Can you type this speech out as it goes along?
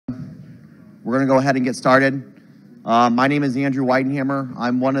We're going to go ahead and get started. My name is Andrew Weidenhammer.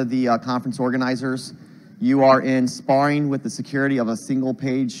 I'm one of the conference organizers. You are in sparring with the security of a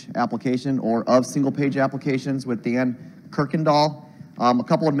single-page application or of single-page applications with Dan Kuykendall. A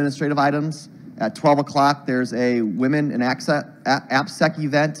couple administrative items. At 12 o'clock, there's a Women in AppSec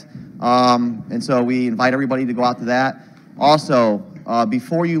event, and so we invite everybody to go out to that. Also,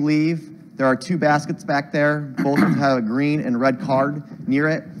 before you leave, there are 2 baskets back there. Both have a green and red card near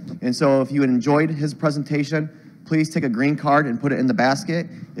it. And so if you enjoyed his presentation, please take a green card and put it in the basket.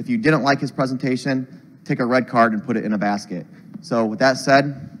 If you didn't like his presentation, take a red card and put it in a basket. So with that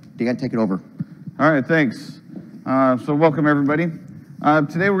said, Dan, take it over. All right, thanks. So welcome everybody.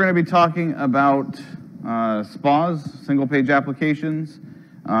 Today we're going to be talking about SPAs, single page applications,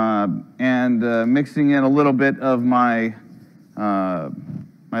 and mixing in a little bit of my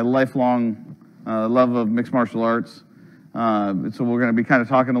my lifelong love of mixed martial arts. So we're going to be kind of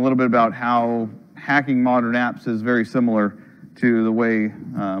talking a little bit about how hacking modern apps is very similar to the way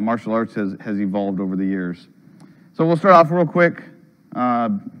martial arts has evolved over the years. So we'll start off real quick. How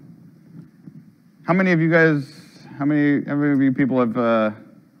many of you guys, how many of you people have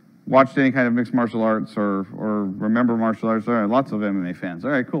watched any kind of mixed martial arts or remember martial arts? All right, lots of MMA fans.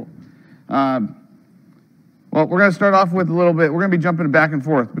 All right, cool. Well, we're going to start off with a little bit, we're going to be jumping back and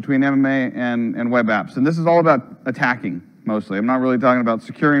forth between MMA and web apps. And this is all about attacking, mostly. I'm not really talking about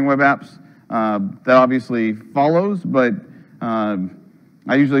securing web apps. That obviously follows, but I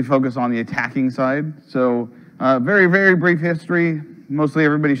usually focus on the attacking side. So very, very brief history. Mostly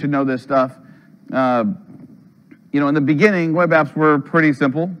everybody should know this stuff. You know, in the beginning, web apps were pretty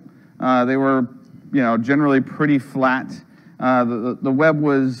simple. They were, you know, generally pretty flat. The web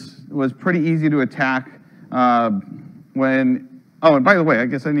was pretty easy to attack. Oh, and by the way, I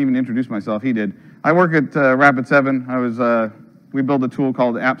guess I didn't even introduce myself. He did. I work at Rapid7. We built a tool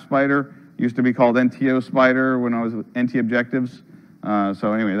called AppSpider. Used to be called NTO Spider when I was with NT Objectives.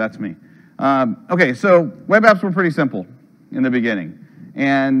 So anyway, that's me. Okay, so web apps were pretty simple in the beginning.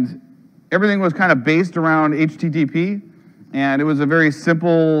 And everything was kind of based around HTTP. And it was a very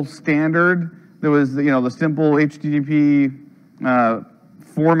simple standard. There was, you know, the simple HTTP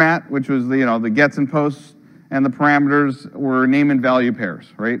format, which was the gets and posts, and the parameters were name and value pairs,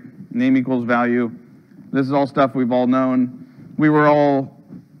 right? Name equals value. This is all stuff we've all known. We were all,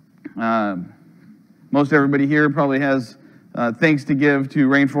 most everybody here probably has thanks to give to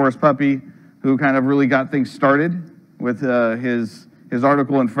Rainforest Puppy, who kind of really got things started with his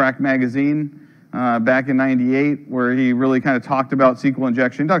article in Frack magazine back in '98, where he really kind of talked about SQL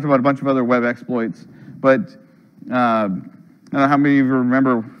injection. He talked about a bunch of other web exploits, but I don't know how many of you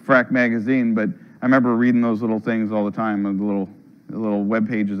remember Frack magazine, but I remember reading those little things all the time, the little web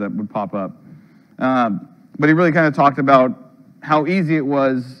pages that would pop up. But he really kind of talked about how easy it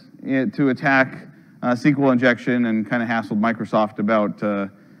was to attack SQL injection, and kind of hassled Microsoft about the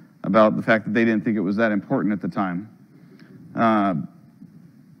fact that they didn't think it was that important at the time.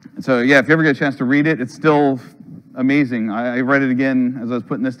 So yeah, if you ever get a chance to read it, it's still amazing. I read it again as I was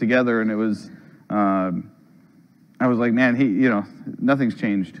putting this together, and it was, I was like, man, nothing's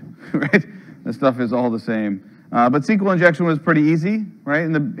changed, right? This stuff is all the same. But SQL injection was pretty easy, right?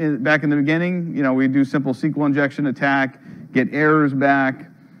 Back in the beginning, we do simple SQL injection attack, get errors back,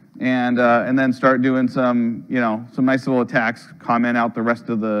 and then start doing some nice little attacks, comment out the rest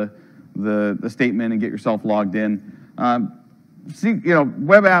of the statement, and get yourself logged in.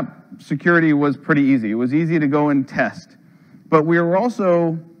 Web app security was pretty easy. It was easy to go and test, but we were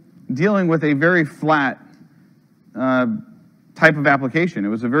also dealing with a very flat type of application. It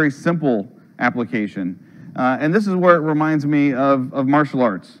was a very simple application. And this is where it reminds me of martial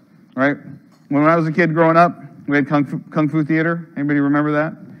arts, right? When I was a kid growing up, we had Kung Fu Theater. Anybody remember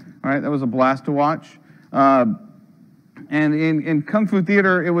that? All right, that was a blast to watch. And in Kung Fu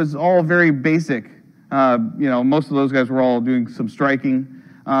Theater, it was all very basic. Most of those guys were all doing some striking.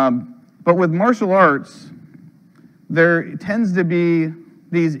 But with martial arts, there tends to be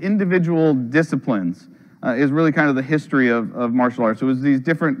these individual disciplines, is really kind of the history of martial arts. It was these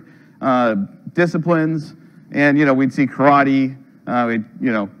different disciplines, and we'd see karate,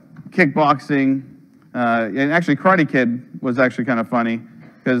 kickboxing, and actually Karate Kid was actually kind of funny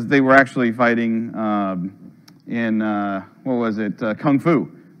because they were actually fighting in what was it, Kung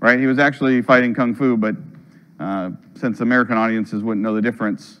Fu, right? He was actually fighting Kung Fu, but since American audiences wouldn't know the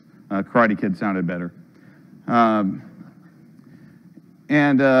difference, Karate Kid sounded better. And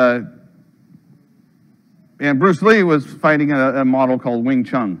Bruce Lee was fighting a model called Wing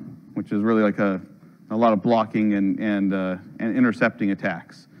Chun, which is really like a lot of blocking and intercepting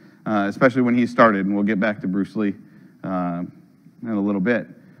attacks, especially when he started. And we'll get back to Bruce Lee in a little bit.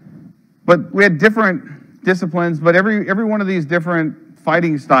 But we had different disciplines, but every one of these different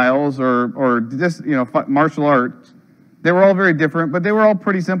fighting styles or this, martial arts, they were all very different, but they were all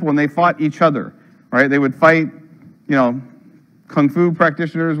pretty simple, and they fought each other, right? They would fight, Kung Fu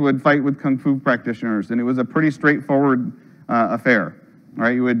practitioners would fight with Kung Fu practitioners, and it was a pretty straightforward affair,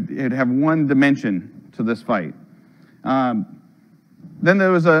 right? It'd have one dimension to this fight. Then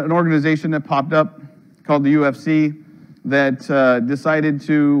there was an organization that popped up called the UFC that decided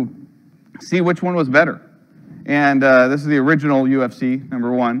to see which one was better. And this is the original UFC,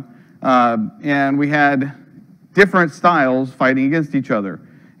 #1. And we had different styles fighting against each other.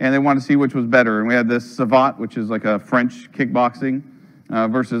 And they wanted to see which was better. And we had this Savate, which is like a French kickboxing,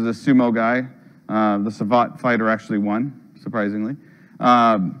 versus a sumo guy. The Savate fighter actually won, surprisingly.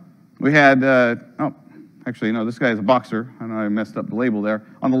 We had, actually, no, this guy is a boxer. I know I messed up the label there.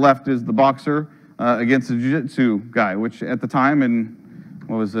 On the left is the boxer against the jiu-jitsu guy, which at the time in,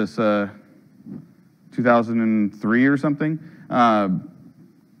 what was this, 2003 or something?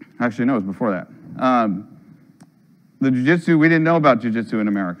 Actually, no, it was before that. The jiu-jitsu, we didn't know about jiu-jitsu in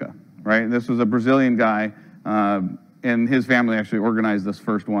America, right? This was a Brazilian guy, and his family actually organized this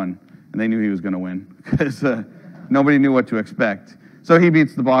first one, and they knew he was going to win because nobody knew what to expect. So he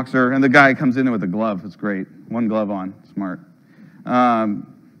beats the boxer, and the guy comes in with a glove. It's great. One glove on. Smart. And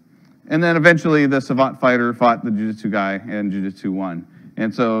then eventually the Savate fighter fought the jiu-jitsu guy, and jiu-jitsu won.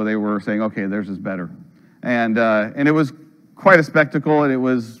 And so they were saying, okay, theirs is better. And it was quite a spectacle, and it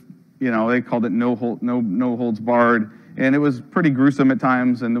was, they called it no holds barred, and it was pretty gruesome at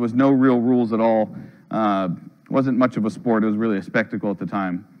times, and there was no real rules at all. It wasn't much of a sport. It was really a spectacle at the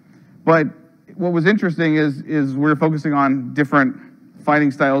time. But what was interesting is we were focusing on different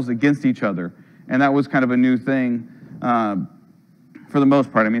fighting styles against each other, and that was kind of a new thing for the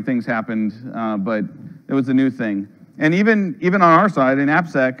most part. I mean, things happened, but it was a new thing. And even on our side, in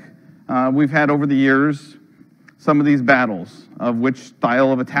AppSec, we've had over the years some of these battles of which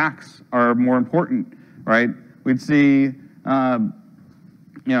style of attacks are more important, right? We'd see, this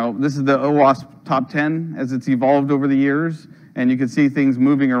is the OWASP top 10 as it's evolved over the years, and you can see things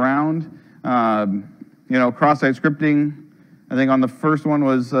moving around. Cross-site scripting, I think on the first one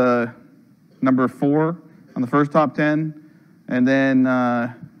was number 4 on the first top 10, and then,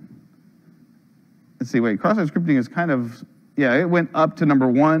 cross-site scripting is kind of, it went up to number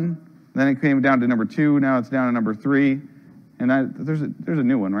 1, then it came down to number 2, now it's down to number 3, and there's a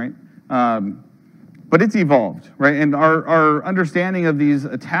new one, right? But it's evolved, right? And our understanding of these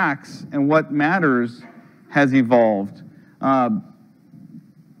attacks and what matters has evolved. And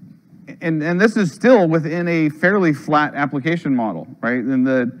this is still within a fairly flat application model, right? And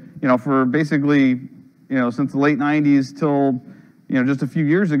for basically, since the late 90s till, just a few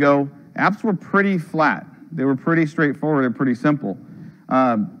years ago, apps were pretty flat. They were pretty straightforward and pretty simple.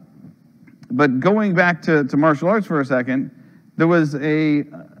 But going back to martial arts for a second, there was a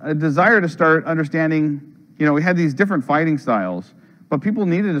desire to start understanding, we had these different fighting styles, but people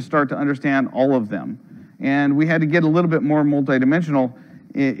needed to start to understand all of them. And we had to get a little bit more multidimensional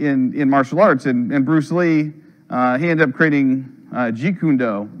in martial arts. And Bruce Lee, he ended up creating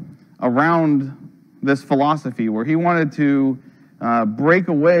Kuykendall around this philosophy where he wanted to break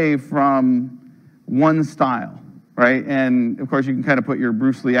away from one style, right? And of course, you can kind of put your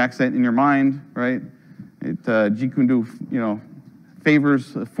Bruce Lee accent in your mind, right? Kuykendall,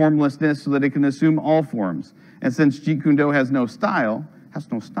 favors formlessness so that it can assume all forms. And since Kuykendall has no style,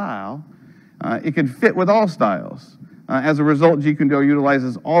 it can fit with all styles. As a result, Kuykendall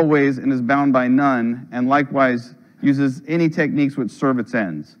utilizes all ways and is bound by none, and likewise uses any techniques which serve its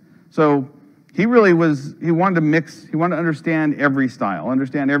ends. So he really he wanted to mix, he wanted to understand every style,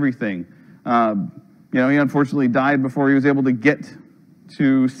 understand everything. He unfortunately died before he was able to get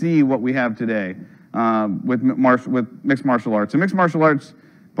to see what we have today with mixed martial arts. And mixed martial arts,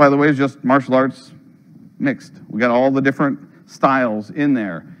 by the way, is just martial arts mixed. We got all the different styles in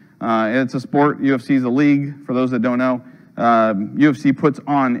there. And it's a sport. UFC is a league, for those that don't know. UFC puts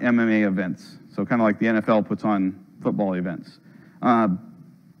on MMA events, so kind of like the NFL puts on football events.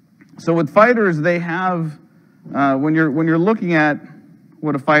 So with fighters, they have, when you're looking at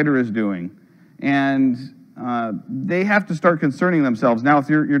what a fighter is doing, and they have to start concerning themselves. Now, if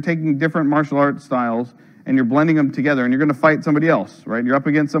you're taking different martial arts styles and you're blending them together and you're going to fight somebody else, right? You're up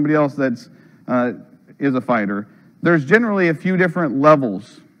against somebody else that's is a fighter. There's generally a few different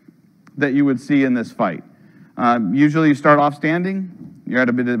levels that you would see in this fight. Usually you start off standing, you're at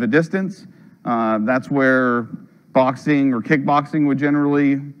a bit of a distance. That's where boxing or kickboxing would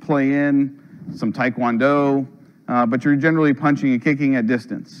generally play in, some taekwondo, but you're generally punching and kicking at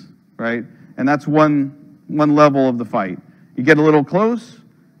distance, right? And that's one level of the fight. You get a little close,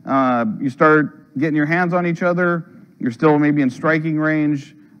 you start getting your hands on each other. You're still maybe in striking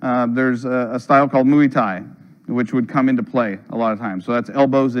range. There's a style called Muay Thai, which would come into play a lot of times. So that's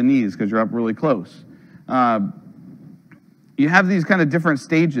elbows and knees because you're up really close. You have these kind of different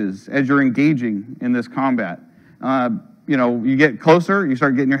stages as you're engaging in this combat. You know, you get closer, you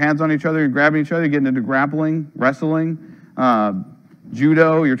start getting your hands on each other, you're grabbing each other, you're getting into grappling, wrestling,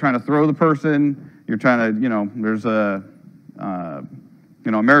 judo, you're trying to throw the person, you're trying to, you know, there's a,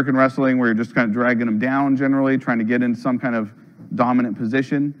 you know, American wrestling where you're just kind of dragging them down generally, trying to get in some kind of dominant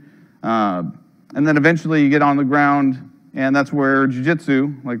position. And then eventually you get on the ground, and that's where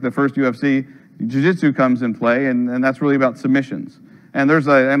jiu-jitsu, like the first UFC, jiu-jitsu comes in play, and that's really about submissions. And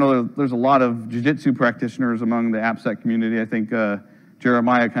I know there's a lot of jiu-jitsu practitioners among the AppSec community. I think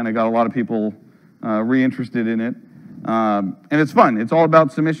Jeremiah kind of got a lot of people reinterested in it. And it's fun. It's all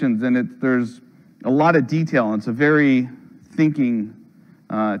about submissions, and there's a lot of detail, and it's a very thinking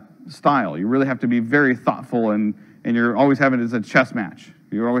style. You really have to be very thoughtful, and you're always having it as a chess match.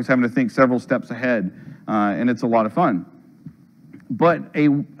 You're always having to think several steps ahead, and it's a lot of fun. But a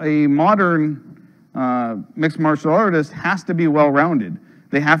modern mixed martial artist has to be well-rounded.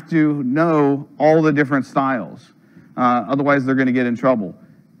 They have to know all the different styles. Otherwise, they're going to get in trouble.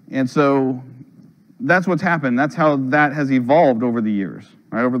 And so that's what's happened. That's how that has evolved over the years.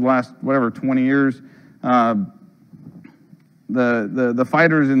 Right? Over the last, 20 years, the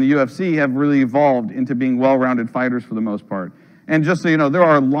fighters in the UFC have really evolved into being well-rounded fighters for the most part. And just so you know, there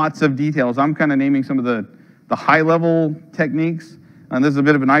are lots of details. I'm kind of naming some of the high-level techniques. And this is a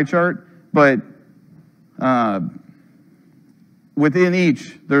bit of an eye chart, but within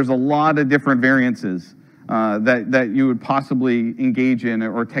each, there's a lot of different variances that you would possibly engage in,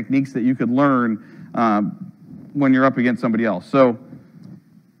 or techniques that you could learn when you're up against somebody else. So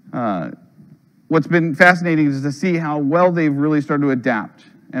what's been fascinating is to see how well they've really started to adapt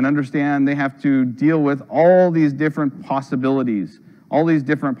and understand they have to deal with all these different possibilities, all these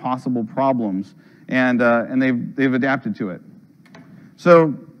different possible problems, and they've adapted to it.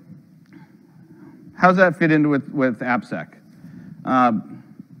 So how does that fit in with AppSec?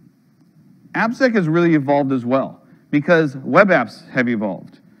 AppSec has really evolved as well because web apps have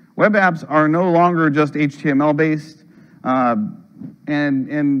evolved. Web apps are no longer just HTML-based,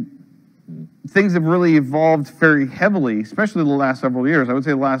 and things have really evolved very heavily, especially the last several years. I would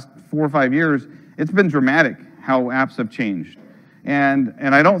say the last 4 or 5 years, it's been dramatic how apps have changed. And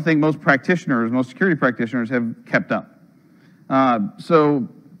I don't think most security practitioners have kept up. So,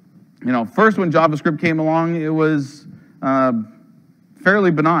 you know, first when JavaScript came along, it was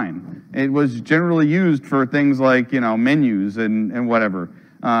fairly benign. It was generally used for things like, you know, menus and whatever.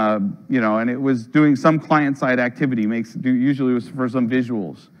 You know, and it was doing some client-side activity. Usually it was for some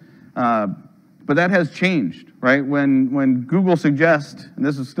visuals. But that has changed, right? When Google Suggest, and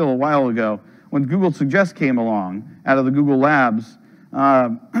this is still a while ago, when Google Suggest came along out of the Google Labs,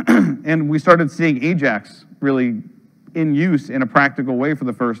 and we started seeing Ajax really in use in a practical way for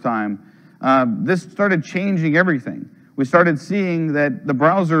the first time, this started changing everything. We started seeing that the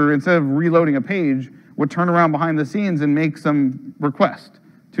browser, instead of reloading a page, would turn around behind the scenes and make some request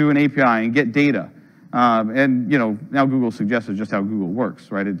to an API and get data. And, you know, now Google Suggest is just how Google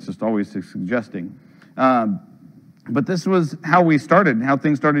works, right? It's just always suggesting. But this was how we started, and how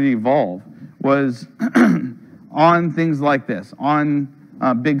things started to evolve, was on things like this, on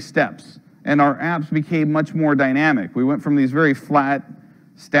big steps. And our apps became much more dynamic. We went from these very flat,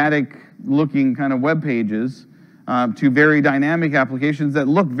 static-looking kind of web pages to very dynamic applications that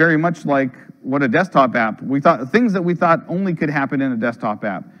look very much like what a desktop app, things that we thought only could happen in a desktop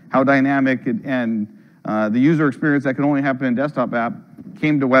app, how dynamic and the user experience that could only happen in a desktop app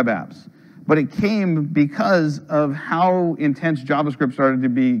came to web apps. But it came because of how intense JavaScript started to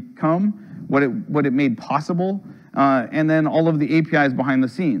become, what it made possible, and then all of the APIs behind the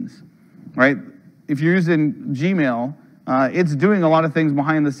scenes, right? If you're using Gmail, it's doing a lot of things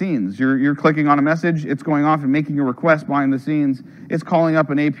behind the scenes. You're clicking on a message, it's going off and making a request behind the scenes. It's calling up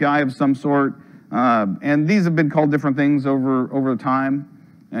an API of some sort, and these have been called different things over time.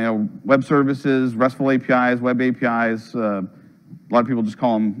 You know, web services, RESTful APIs, web APIs. A lot of people just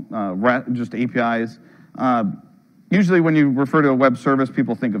call them just APIs. Usually when you refer to a web service,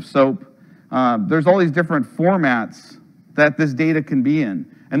 people think of SOAP. There's all these different formats that this data can be in.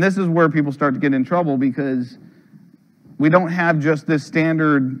 And this is where people start to get in trouble, because we don't have just this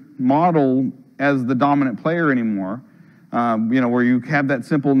standard model as the dominant player anymore, you know, where you have that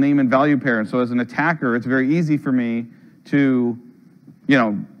simple name and value pair. And so as an attacker, it's very easy for me to, you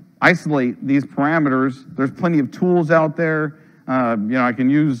know, isolate these parameters. There's plenty of tools out there. You know, I can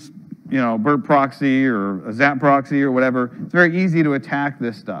use burp proxy or a zap proxy or whatever. It's very easy to attack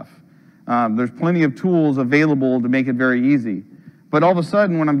this stuff. There's plenty of tools available to make it very easy. But all of a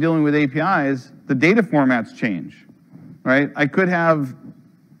sudden, when I'm dealing with APIs, the data formats change, right? I could have,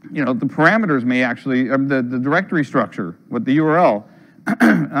 the parameters may actually, the directory structure with the URL,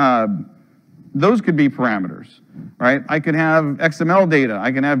 those could be parameters, right? I could have XML data.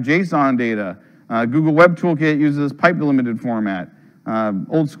 I can have JSON data. Google Web Toolkit uses pipe delimited format.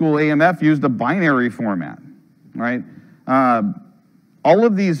 Old school AMF used a binary format, right? All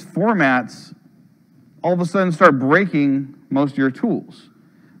of these formats all of a sudden start breaking most of your tools.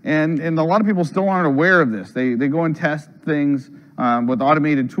 And a lot of people still aren't aware of this. They go and test things with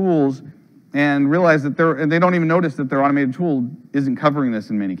automated tools and realize that they don't even notice that their automated tool isn't covering this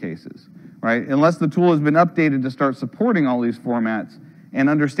in many cases, right? Unless the tool has been updated to start supporting all these formats and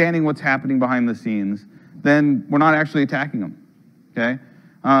understanding what's happening behind the scenes, then we're not actually attacking them, okay?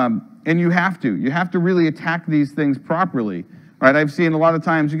 And you have to really attack these things properly, right? I've seen a lot of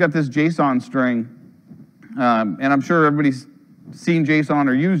times you got this JSON string, and I'm sure everybody's seen JSON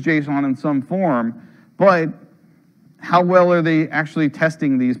or used JSON in some form, but how well are they actually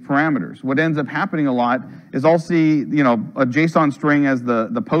testing these parameters? What ends up happening a lot is I'll see, a JSON string as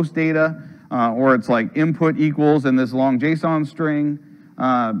the post data, or it's like input equals and this long JSON string,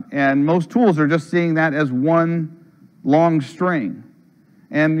 and most tools are just seeing that as one long string.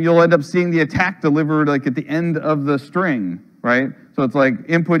 And you'll end up seeing the attack delivered like at the end of the string, right? So it's like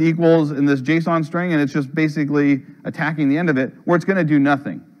input equals in this JSON string, and it's just basically attacking the end of it, where it's going to do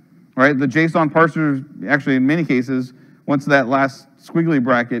nothing, right? The JSON parser, actually in many cases, once that last squiggly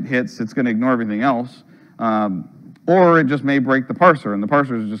bracket hits, it's going to ignore everything else, or it just may break the parser, and the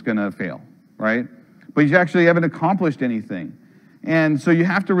parser is just going to fail, right? But you actually haven't accomplished anything. And so you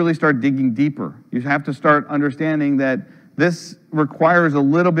have to really start digging deeper. You have to start understanding that this requires a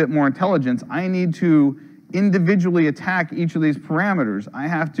little bit more intelligence. I need to individually attack each of these parameters. I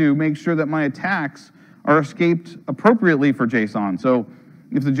have to make sure that my attacks are escaped appropriately for JSON. So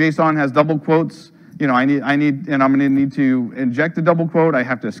if the JSON has double quotes, and I'm going to need to inject a double quote. I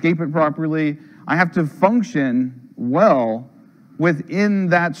have to escape it properly. I have to function well within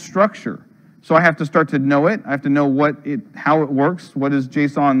that structure. So I have to start to know it. I have to know how it works. What is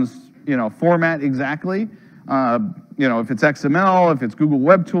JSON's format exactly? If it's XML, if it's Google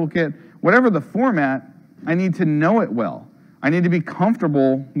Web Toolkit, whatever the format, I need to know it well. I need to be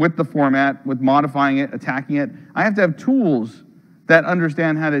comfortable with the format, with modifying it, attacking it. I have to have tools that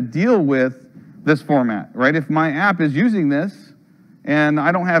understand how to deal with this format, right? If my app is using this and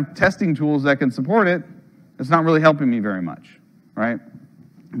I don't have testing tools that can support it, it's not really helping me very much, right?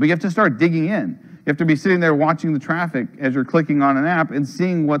 But you have to start digging in. You have to be sitting there watching the traffic as you're clicking on an app and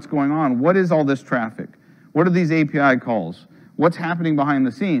seeing what's going on. What is all this traffic? What are these API calls? What's happening behind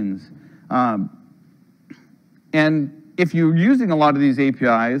the scenes? And if you're using a lot of these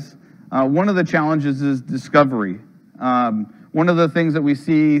APIs, one of the challenges is discovery. One of the things that we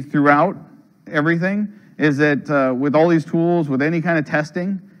see throughout everything is that with all these tools, with any kind of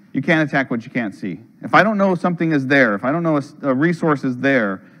testing, you can't attack what you can't see. If I don't know something is there, if I don't know a resource is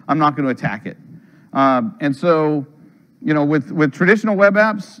there, I'm not going to attack it. And so, with traditional web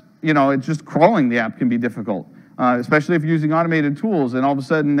apps, it's just crawling the app can be difficult, especially if you're using automated tools and all of a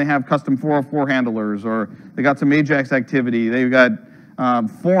sudden they have custom 404 handlers, or they got some AJAX activity, they've got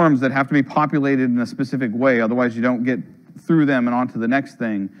forms that have to be populated in a specific way, otherwise you don't get through them and onto the next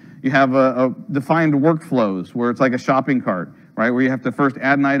thing. You have a defined workflows where it's like a shopping cart, right, where you have to first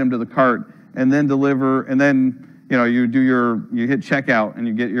add an item to the cart and then deliver, and then you hit checkout and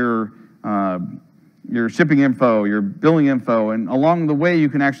you get your shipping info, your billing info, and along the way you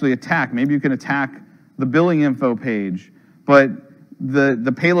can actually attack. Maybe you can attack the billing info page, but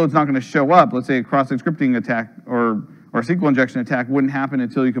the payload's not going to show up. Let's say a cross-site scripting attack or a SQL injection attack wouldn't happen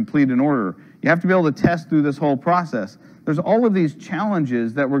until you complete an order. You have to be able to test through this whole process. There's all of these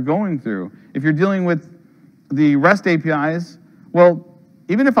challenges that we're going through. If you're dealing with the REST APIs, well,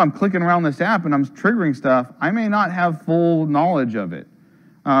 even if I'm clicking around this app and I'm triggering stuff, I may not have full knowledge of it.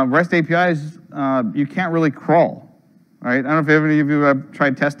 REST APIs, you can't really crawl, right? I don't know if any of you have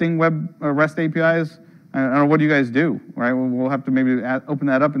tried testing web REST APIs. I don't know, what do you guys do, right? We'll have to maybe open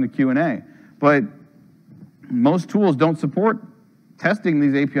that up in the Q&A. But most tools don't support testing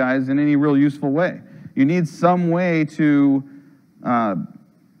these APIs in any real useful way. You need some way to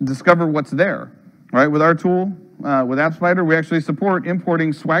discover what's there, right? With our tool, with AppSpider, we actually support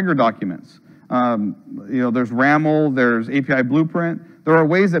importing Swagger documents. There's RAML, there's API Blueprint. There are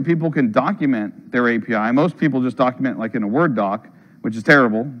ways that people can document their API. Most people just document like in a Word doc, which is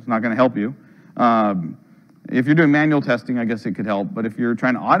terrible. It's not going to help you. If you're doing manual testing, I guess it could help, but if you're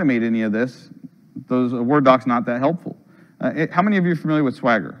trying to automate any of this, those Word doc's not that helpful. How many of you are familiar with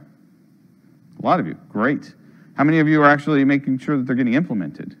Swagger? A lot of you, great. How many of you are actually making sure that they're getting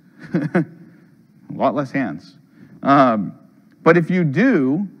implemented? A lot less hands. But if you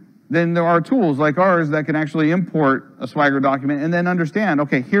do, then there are tools like ours that can actually import a Swagger document and then understand,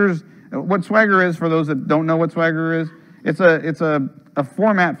 okay, here's what Swagger is for those that don't know what Swagger is. It's a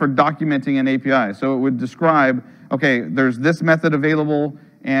format for documenting an API. So it would describe, okay, there's this method available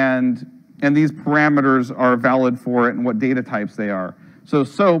and these parameters are valid for it and what data types they are. So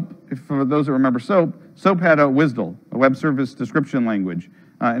SOAP, for those that remember SOAP had a WSDL, a web service description language.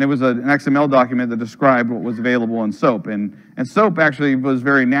 And it was an XML document that described what was available in SOAP. And SOAP actually was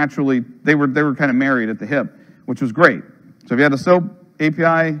very naturally, they were kind of married at the hip, which was great. So if you had a SOAP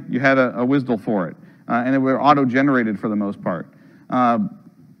API, you had a WSDL for it. And they were auto-generated for the most part.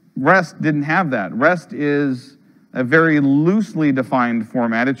 REST didn't have that. REST is a very loosely defined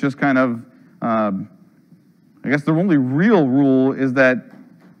format. It's just kind of, I guess the only real rule is that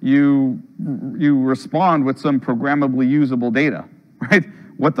you respond with some programmably usable data, right?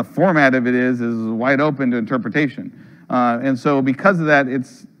 What the format of it is wide open to interpretation. And so because of that,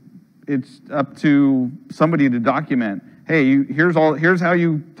 it's up to somebody to document, hey, here's how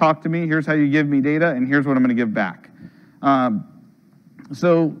you talk to me, here's how you give me data, and here's what I'm going to give back.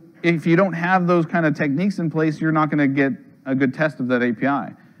 So if you don't have those kind of techniques in place, you're not going to get a good test of that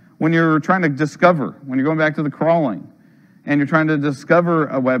API. When you're trying to discover, when you're going back to the crawling, and you're trying to discover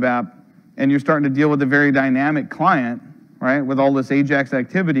a web app, and you're starting to deal with a very dynamic client, right, with all this AJAX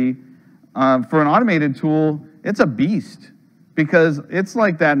activity, for an automated tool, it's a beast, because it's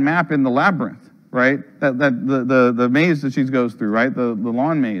like that map in the labyrinth, right? The maze that she goes through, right? The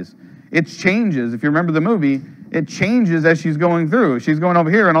lawn maze. It changes. If you remember the movie, it changes as she's going through. She's going over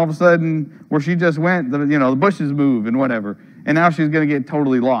here, and all of a sudden, where she just went, the bushes move and whatever, and now she's going to get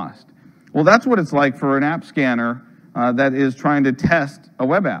totally lost. Well, that's what it's like for an app scanner that is trying to test a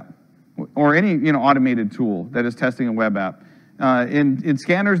web app, or any automated tool that is testing a web app. In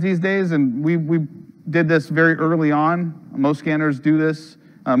scanners these days, and we did this very early on. Most scanners do this.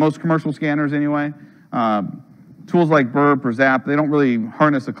 Most commercial scanners anyway. Tools like Burp or Zap, they don't really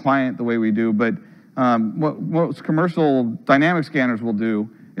harness a client the way we do, but what most commercial dynamic scanners will do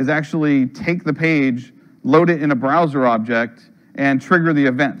is actually take the page, load it in a browser object, and trigger the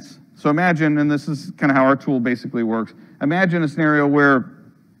events. So imagine, and this is kind of how our tool basically works, imagine a scenario where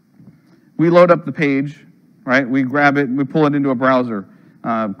we load up the page, right? We grab it, we pull it into a browser,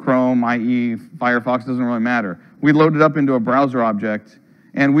 Chrome, IE, Firefox, doesn't really matter. We load it up into a browser object,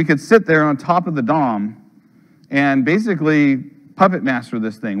 and we could sit there on top of the DOM and basically puppet master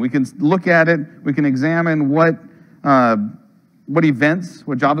this thing. We can look at it, we can examine what events,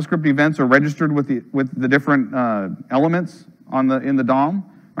 what JavaScript events are registered with the different elements in the DOM,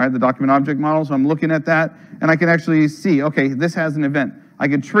 right? The document object model. So I'm looking at that, and I can actually see, okay, this has an event. I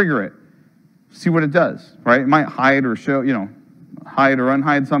can trigger it, see what it does, right? It might hide or show, hide or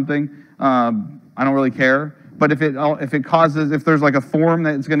unhide something. I don't really care. But if there's like a form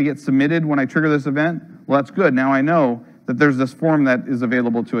that's going to get submitted when I trigger this event, well, that's good. Now I know that there's this form that is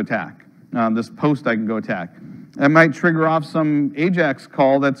available to attack, this post I can go attack. It might trigger off some AJAX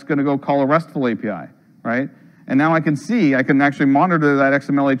call that's going to go call a RESTful API, right? And now I can actually monitor that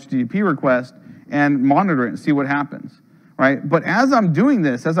XML HTTP request and monitor it and see what happens, right? But as I'm doing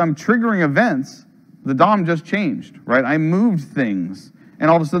this, as I'm triggering events, the DOM just changed, right? I moved things. And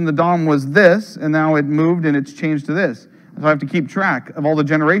all of a sudden the DOM was this, and now it moved and it's changed to this. So I have to keep track of all the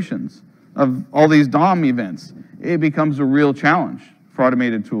generations of all these DOM events. It becomes a real challenge for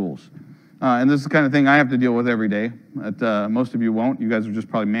automated tools. And this is the kind of thing I have to deal with every day. Most of you won't. You guys are just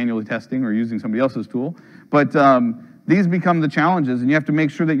probably manually testing or using somebody else's tool. But these become the challenges, and you have to make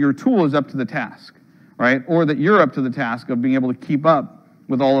sure that your tool is up to the task, right? Or that you're up to the task of being able to keep up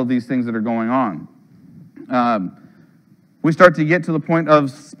with all of these things that are going on. We start to get to the point of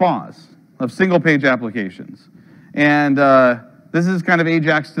SPAs, of single-page applications. And this is kind of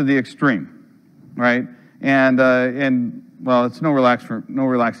AJAX to the extreme, right? And well, it's no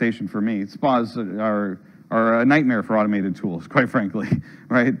relaxation for me. SPAs are a nightmare for automated tools, quite frankly,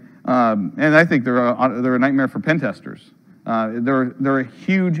 right? And I think they're a nightmare for pen testers. They're a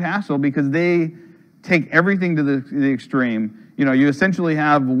huge hassle because they take everything to the extreme. You essentially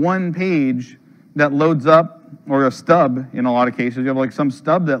have one page that loads up, or a stub in a lot of cases. You have like some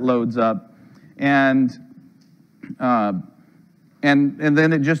stub that loads up, and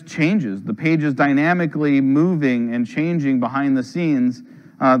then it just changes. The page is dynamically moving and changing behind the scenes.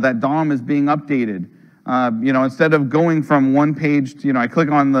 That DOM is being updated. Instead of going from one page to, I click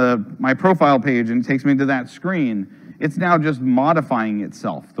on my profile page and it takes me to that screen, it's now just modifying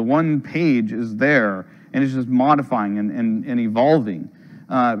itself. The one page is there and it's just modifying and evolving.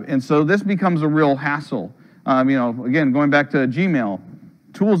 And so this becomes a real hassle. Again, going back to Gmail,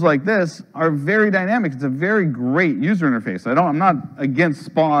 tools like this are very dynamic. It's a very great user interface. I'm not against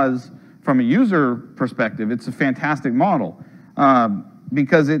SPAs from a user perspective. It's a fantastic model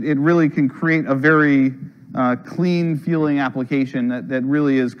because it really can create a very clean feeling application that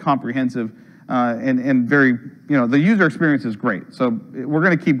really is comprehensive and very, the user experience is great. So we're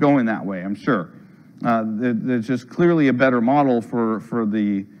going to keep going that way, I'm sure. There's just clearly a better model for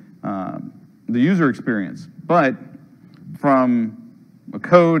the user experience. But from a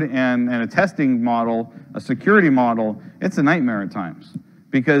code and a testing model, a security model, it's a nightmare at times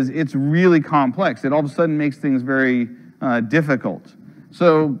because it's really complex. It all of a sudden makes things very difficult.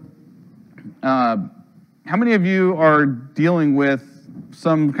 So how many of you are dealing with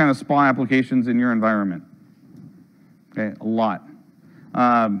some kind of SPA applications in your environment? Okay, a lot.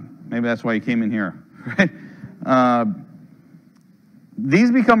 Maybe that's why you came in here, right?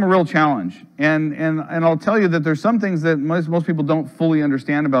 These become a real challenge, and I'll tell you that there's some things that most people don't fully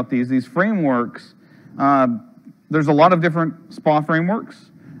understand about these frameworks. There's a lot of different SPA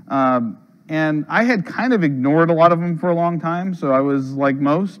frameworks, and I had kind of ignored a lot of them for a long time. So I was like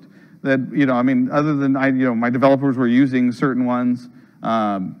most that other than my developers were using certain ones.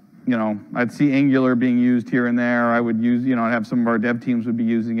 I'd see Angular being used here and there. I would use I'd have some of our dev teams would be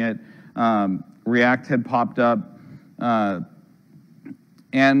using it. React had popped up.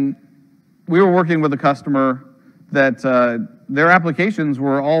 And we were working with a customer that their applications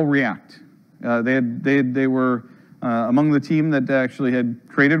were all React. They were among the team that actually had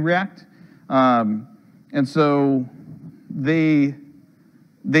created React. And so they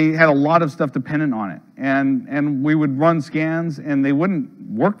had a lot of stuff dependent on it. And we would run scans and they wouldn't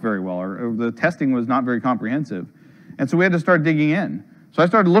work very well, or the testing was not very comprehensive. And so we had to start digging in. So I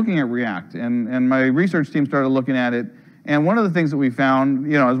started looking at React and my research team started looking at it. And one of the things that we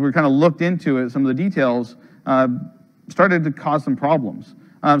found, as we kind of looked into it, some of the details started to cause some problems.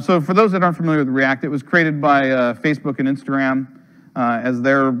 So for those that aren't familiar with React, it was created by Facebook and Instagram as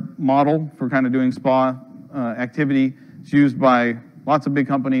their model for kind of doing SPA activity. It's used by lots of big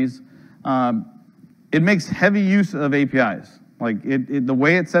companies. It makes heavy use of APIs. Like the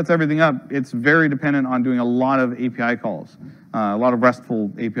way it sets everything up, it's very dependent on doing a lot of API calls, a lot of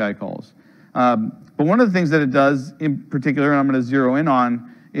RESTful API calls. But one of the things that it does in particular, and I'm going to zero in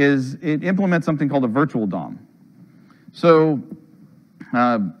on, is it implements something called a virtual DOM. So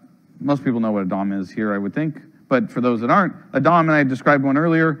most people know what a DOM is here, I would think. But for those that aren't, a DOM, and I described one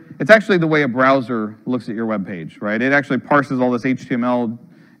earlier, it's actually the way a browser looks at your web page, right? It actually parses all this HTML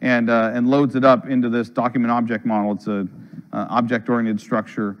and loads it up into this document object model. It's a object-oriented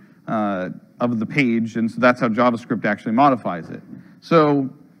structure of the page, and so that's how JavaScript actually modifies it. So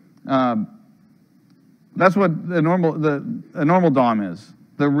that's what a normal DOM is.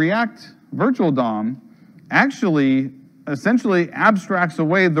 The React virtual DOM actually essentially abstracts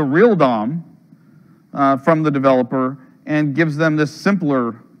away the real DOM from the developer and gives them this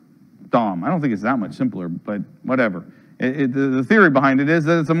simpler DOM. I don't think it's that much simpler, but whatever. The theory behind it is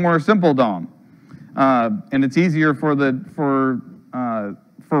that it's a more simple DOM, and it's easier for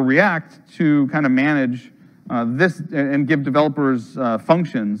React to kind of manage this and give developers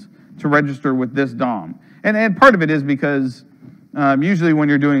functions to register with this DOM. And part of it is because usually when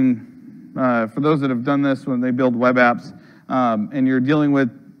you're doing, for those that have done this, when they build web apps and you're dealing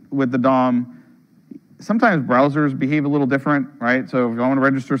with the DOM, sometimes browsers behave a little different, right? So if I want to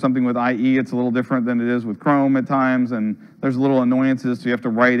register something with IE, it's a little different than it is with Chrome at times, and there's little annoyances, so you have to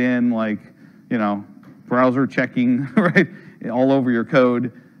write in like, browser checking, right, all over your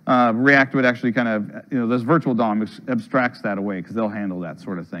code. React would actually kind of, this virtual DOM abstracts that away because they'll handle that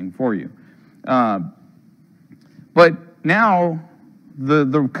sort of thing for you. But now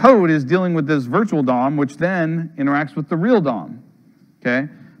the code is dealing with this virtual DOM, which then interacts with the real DOM, okay?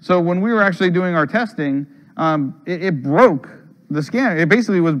 So when we were actually doing our testing, it broke the scanner. It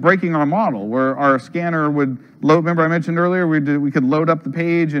basically was breaking our model where our scanner would load. Remember I mentioned earlier we could load up the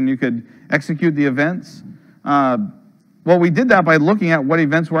page and you could execute the events. Well, we did that by looking at what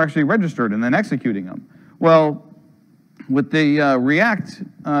events were actually registered and then executing them. Well, with the React,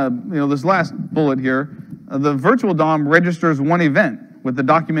 this last bullet here, the virtual DOM registers one event with the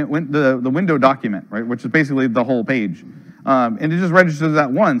document, the window document, right, which is basically the whole page. And it just registers that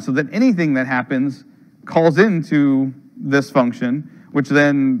one, so that anything that happens calls into this function, which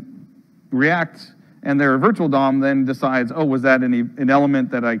then React and their virtual DOM then decides, oh, was that an element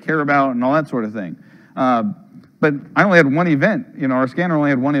that I care about and all that sort of thing. But I only had one event. Our scanner only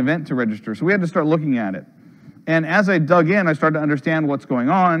had one event to register, so we had to start looking at it. And as I dug in, I started to understand what's going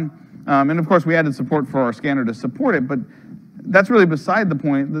on. And of course, we added support for our scanner to support it, but that's really beside the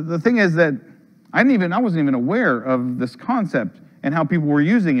point. The thing is that I wasn't even aware of this concept and how people were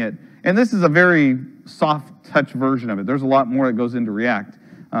using it. And this is a very soft touch version of it. There's a lot more that goes into React.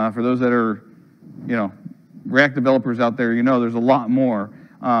 For those that are, React developers out there, there's a lot more.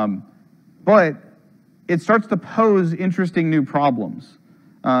 But it starts to pose interesting new problems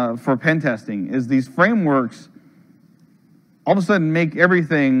for pen testing, is these frameworks all of a sudden make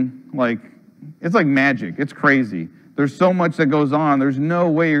everything it's like magic. It's crazy. There's so much that goes on. There's no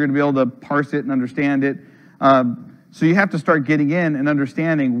way you're going to be able to parse it and understand it. So you have to start getting in and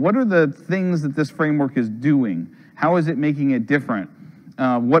understanding what are the things that this framework is doing? How is it making it different?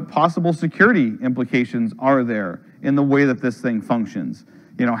 What possible security implications are there in the way that this thing functions?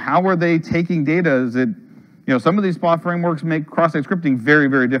 How are they taking data? Is it, some of these SPA frameworks make cross-site scripting very,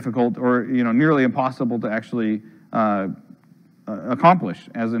 very difficult or, nearly impossible to actually accomplish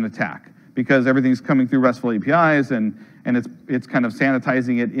as an attack, because everything's coming through RESTful APIs and it's kind of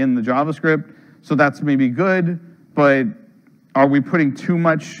sanitizing it in the JavaScript. So that's maybe good, but are we putting too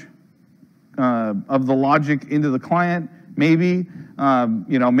much of the logic into the client? Maybe.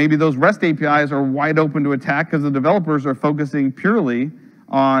 Maybe those REST APIs are wide open to attack because the developers are focusing purely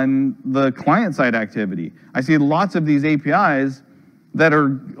on the client-side activity. I see lots of these APIs that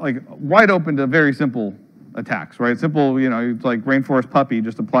are wide open to very simple attacks, right? Simple, it's like Rainforest Puppy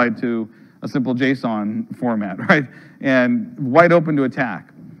just applied to a simple JSON format, right? And wide open to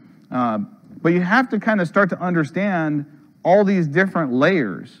attack. But you have to kind of start to understand all these different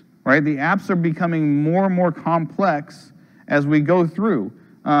layers, right? The apps are becoming more and more complex as we go through.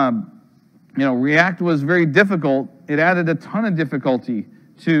 React was very difficult. It added a ton of difficulty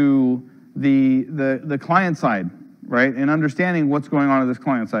to the client side, right? And understanding what's going on this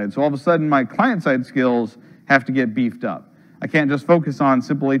client side. So all of a sudden, my client side skills have to get beefed up. I can't just focus on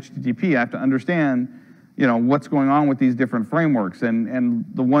simple HTTP. I have to understand, what's going on with these different frameworks and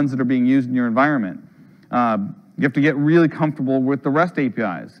the ones that are being used in your environment. You have to get really comfortable with the REST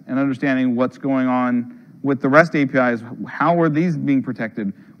APIs and understanding what's going on with the REST APIs. How are these being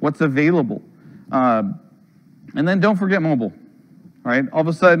protected? What's available? And then don't forget mobile, right? All of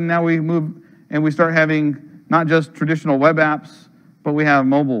a sudden now we move and we start having not just traditional web apps, but we have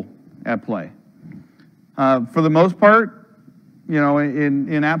mobile at play. For the most part, in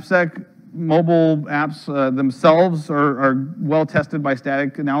AppSec, mobile apps themselves are well tested by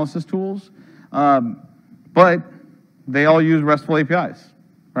static analysis tools, but they all use RESTful APIs,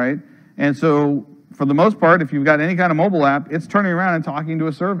 right? And so for the most part, if you've got any kind of mobile app, it's turning around and talking to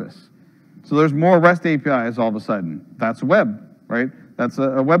a service. So there's more REST APIs all of a sudden. That's web, right? That's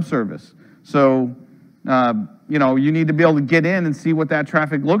a web service. So, you need to be able to get in and see what that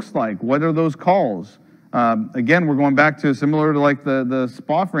traffic looks like. What are those calls? Again, we're going back to similar to the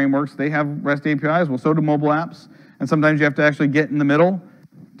SPA frameworks. They have REST APIs. Well, so do mobile apps. And sometimes you have to actually get in the middle,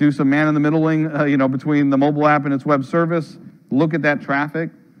 do some man-in-the-middling, between the mobile app and its web service, look at that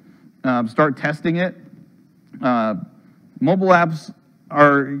traffic, start testing it. Mobile apps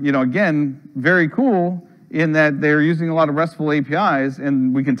are, again, very cool in that they're using a lot of RESTful APIs,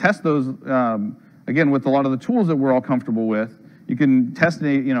 and we can test those, again, with a lot of the tools that we're all comfortable with. You can test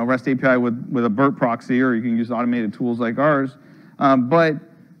a REST API with a BERT proxy, or you can use automated tools like ours. But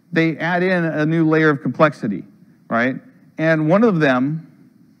they add in a new layer of complexity, right? And one of them,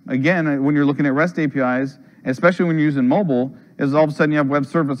 again, when you're looking at REST APIs, especially when you're using mobile, is all of a sudden you have web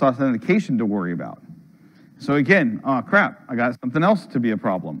service authentication to worry about. So again, oh crap, I got something else to be a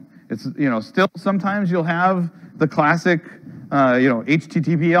problem. It's, still sometimes you'll have the classic,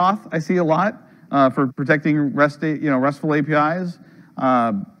 HTTP auth I see a lot for protecting RESTful APIs.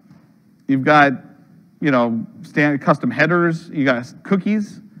 You've got, standard custom headers. You got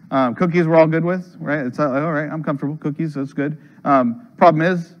cookies. Cookies we're all good with, right? It's all right, I'm comfortable. Cookies, that's good. Problem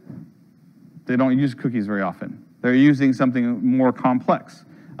is, they don't use cookies very often. They're using something more complex.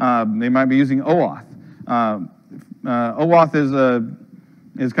 They might be using OAuth. OAuth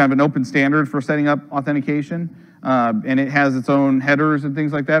is kind of an open standard for setting up authentication, and it has its own headers and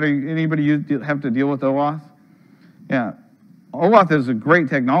things like that. Anybody have to deal with OAuth? Yeah, OAuth is a great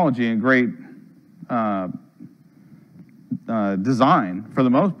technology and great design for the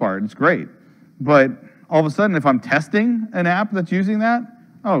most part. It's great, but all of a sudden, if I'm testing an app that's using that,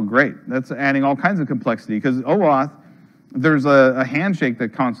 oh great, that's adding all kinds of complexity, because OAuth, there's a handshake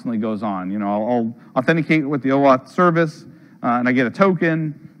that constantly goes on. I'll authenticate with the OAuth service, and I get a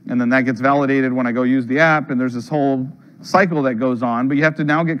token, and then that gets validated when I go use the app, and there's this whole cycle that goes on, but you have to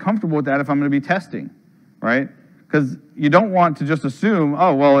now get comfortable with that if I'm going to be testing, right? Because you don't want to just assume,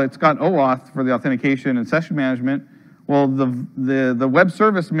 oh, well, it's got OAuth for the authentication and session management. Well, the web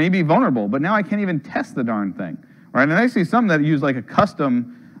service may be vulnerable, but now I can't even test the darn thing, right? And I see some that use like a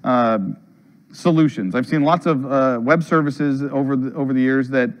custom solutions. I've seen lots of web services over the years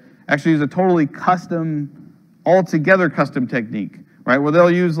that actually use a totally custom, altogether custom technique, right? Where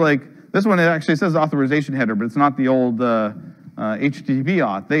they'll use like, this one, it actually says authorization header, but it's not the old HTTP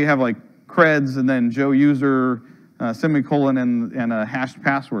auth. They have like creds and then Joe user, semicolon and a hashed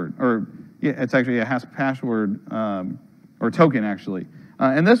password, or yeah, it's actually a hashed password or token actually.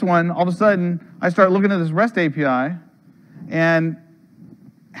 And this one, all of a sudden, I start looking at this REST API, and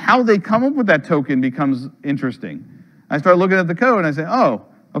how they come up with that token becomes interesting. I start looking at the code and I say, oh,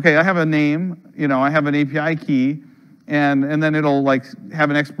 okay, I have a name, I have an API key, and then it'll like have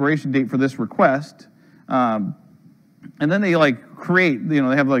an expiration date for this request. And then they like create, they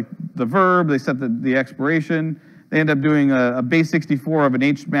have like the verb, they set the expiration, they end up doing a base 64 of an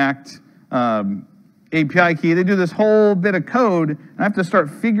HMAC'd API key. They do this whole bit of code, and I have to start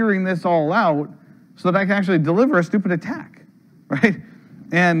figuring this all out so that I can actually deliver a stupid attack, right?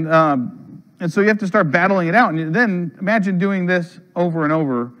 And so you have to start battling it out. And then imagine doing this over and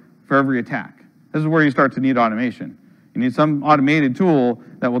over for every attack. This is where you start to need automation. You need some automated tool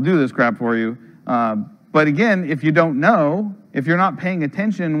that will do this crap for you. But again, if you don't know, if you're not paying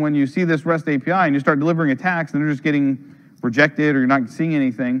attention when you see this REST API and you start delivering attacks and they're just getting rejected or you're not seeing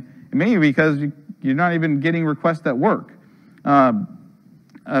anything, it may be because you're not even getting requests that work.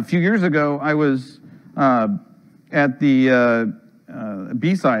 A few years ago, I was at the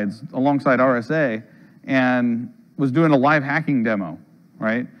B-Sides alongside RSA and was doing a live hacking demo,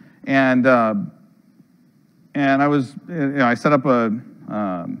 right? And I was, I set up a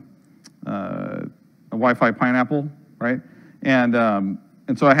Wi-Fi pineapple, right? And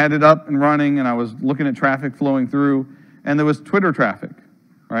so I had it up and running, and I was looking at traffic flowing through, and there was Twitter traffic,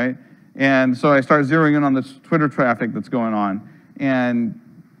 right? And so I started zeroing in on this Twitter traffic that's going on, and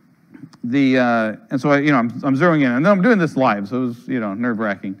so I'm zeroing in, and then I'm doing this live, so it was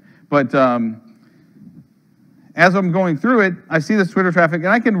nerve-wracking. But as I'm going through it, I see this Twitter traffic, and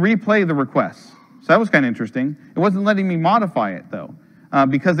I can replay the requests. So that was kind of interesting. It wasn't letting me modify it though,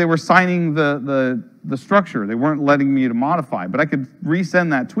 because they were signing the structure. They weren't letting me to modify, but I could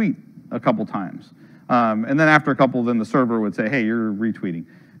resend that tweet a couple times. And then after a couple, then the server would say, hey, you're retweeting,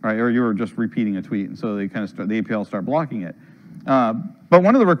 right? Or you're just repeating a tweet. And so they kind of the API will start blocking it. But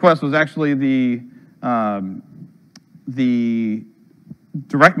one of the requests was actually the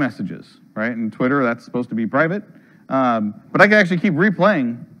direct messages, right? In Twitter, that's supposed to be private. But I can actually keep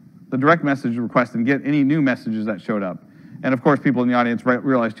replaying the direct message request and get any new messages that showed up. And of course, people in the audience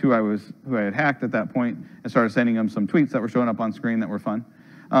realized who I had hacked at that point and started sending them some tweets that were showing up on screen that were fun,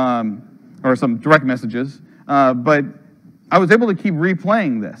 or some direct messages. But I was able to keep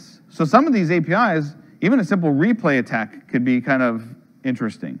replaying this. So some of these APIs, even a simple replay attack could be kind of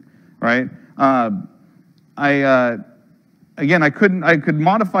interesting, right? Again, I could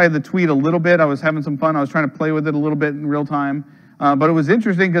modify the tweet a little bit. I was having some fun. I was trying to play with it a little bit in real time. But it was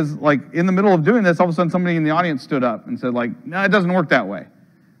interesting because, like, in the middle of doing this, all of a sudden somebody in the audience stood up and said, like, no, it doesn't work that way.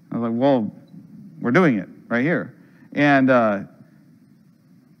 I was like, well, we're doing it right here. And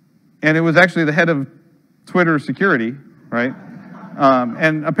it was actually the head of Twitter security, right?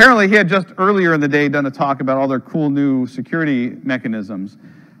 And apparently he had just earlier in the day done a talk about all their cool new security mechanisms.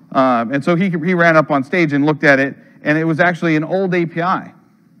 And so he ran up on stage and looked at it, and it was actually an old API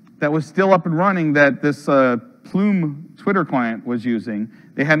that was still up and running that this Plume Twitter client was using.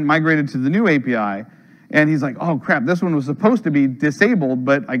 They hadn't migrated to the new API, and he's like, oh crap, this one was supposed to be disabled,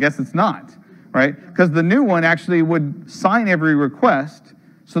 but I guess it's not, right? Because the new one actually would sign every request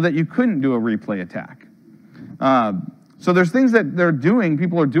so that you couldn't do a replay attack. So there's things that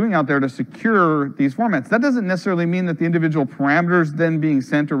people are doing out there to secure these formats. That doesn't necessarily mean that the individual parameters then being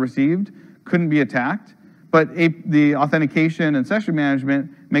sent or received couldn't be attacked, but the authentication and session management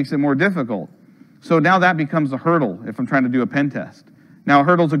makes it more difficult. So now that becomes a hurdle if I'm trying to do a pen test. Now a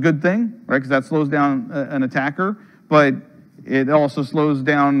hurdle's a good thing, right? Because that slows down an attacker, but it also slows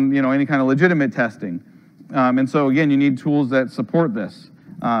down any kind of legitimate testing. And so again, you need tools that support this.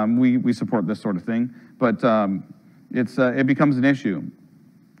 We support this sort of thing, but it becomes an issue.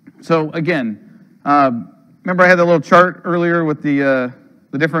 So again, remember I had the little chart earlier with the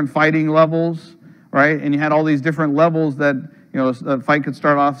different fighting levels, right? And you had all these different levels that a fight could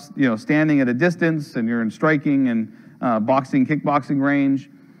start off standing at a distance, and you're in striking and boxing, kickboxing range.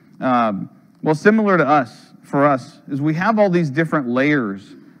 Well, similar to for us, is we have all these different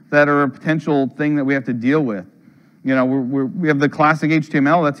layers that are a potential thing that we have to deal with. We have the classic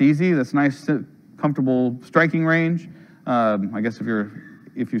HTML. That's easy. That's nice, comfortable striking range. I guess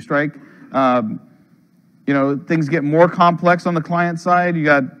if you strike, you know, things get more complex on the client side. You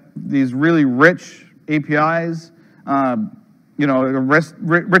got these really rich APIs, you know,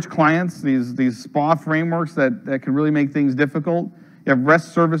 rich clients, these SPA frameworks that can really make things difficult. You have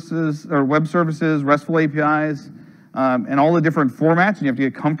REST services or web services, RESTful APIs, and all the different formats, and you have to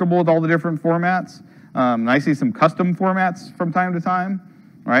get comfortable with all the different formats. And I see some custom formats from time to time,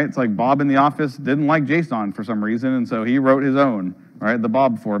 right? It's like Bob in the office didn't like JSON for some reason, and so he wrote his own, right? The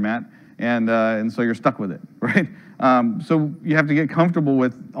Bob format, and so you're stuck with it, right? So you have to get comfortable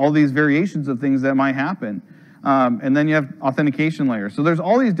with all these variations of things that might happen. And then you have authentication layers. So there's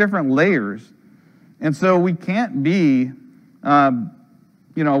all these different layers, and so we can't be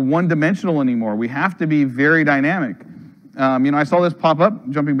you know, one-dimensional anymore. We have to be very dynamic. You know, I saw this pop up,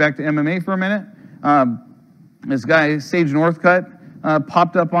 jumping back to MMA for a minute. This guy, Sage Northcutt,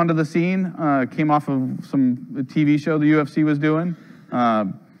 popped up onto the scene, came off of some TV show the UFC was doing,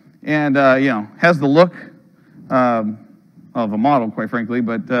 and you know, has the look of a model, quite frankly,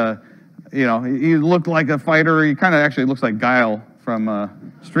 but you know, he looked like a fighter. He kind of actually looks like Guile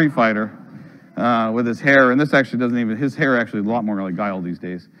from Street Fighter. With his hair, and this actually doesn't even, his hair actually a lot more like Guile these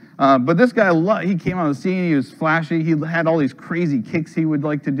days. But this guy, he came on the scene, he was flashy, he had all these crazy kicks he would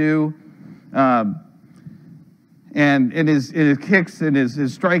like to do. And his kicks and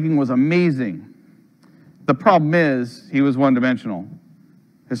his striking was amazing. The problem is, he was one-dimensional.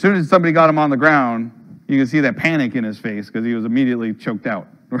 As soon as somebody got him on the ground, you can see that panic in his face because he was immediately choked out,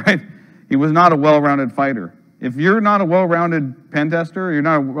 right? He was not a well-rounded fighter. If you're not a well-rounded pen tester, you're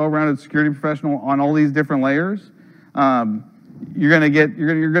not a well-rounded security professional on all these different layers, you're gonna get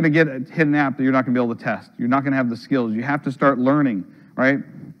a hidden app that you're not gonna be able to test. You're not gonna have the skills. You have to start learning, right?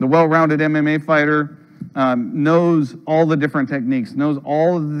 The well-rounded MMA fighter knows all the different techniques, knows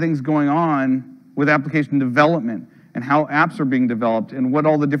all of the things going on with application development and how apps are being developed and what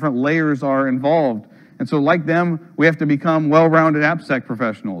all the different layers are involved. And so like them, we have to become well-rounded AppSec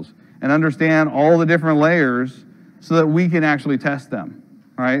professionals and understand all the different layers so that we can actually test them,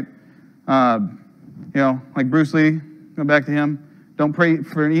 right? You know, like Bruce Lee, go back to him, don't pray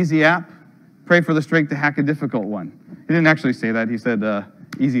for an easy app, pray for the strength to hack a difficult one. He didn't actually say that, he said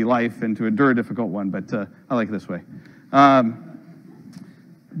easy life and to endure a difficult one, but I like it this way.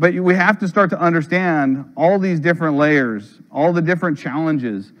 But we have to start to understand all these different layers, all the different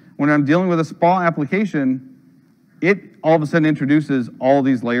challenges. When I'm dealing with a SPA application, it all of a sudden introduces all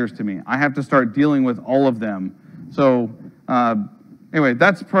these layers to me. I have to start dealing with all of them. So anyway,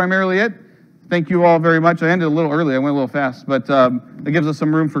 that's primarily it. Thank you all very much. I ended a little early, I went a little fast, but it gives us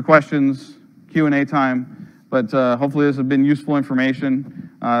some room for questions, Q&A time. But hopefully this has been useful information.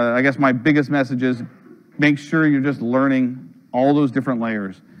 I guess my biggest message is make sure you're just learning all those different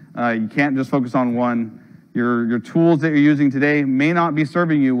layers. You can't just focus on one. Your tools that you're using today may not be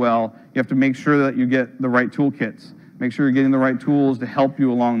serving you well. You have to make sure that you get the right toolkits. Make sure you're getting the right tools to help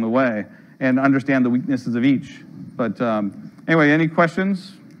you along the way and understand the weaknesses of each. But anyway, any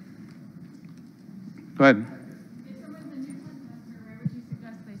questions? Go ahead.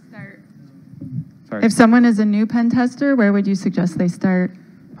 If someone is a new pen tester, where would you suggest they start?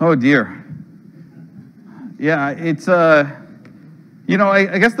 Oh dear. Yeah, it's you know,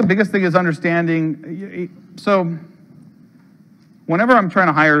 I guess the biggest thing is understanding. So whenever I'm trying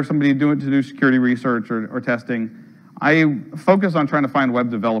to hire somebody to do security research or testing, I focus on trying to find web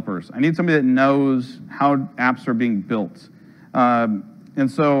developers. I need somebody that knows how apps are being built. And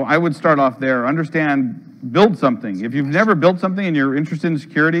so I would start off there, build something. If you've never built something and you're interested in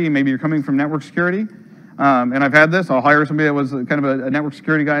security, maybe you're coming from network security, and I've had this, I'll hire somebody that was kind of a network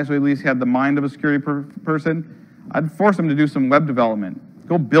security guy, so at least had the mind of a security person. I'd force them to do some web development.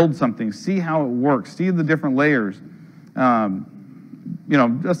 Go build something, see how it works, see the different layers. You know,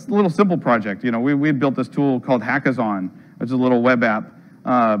 just a little simple project. You know, we had built this tool called Hackazon, which is a little web app,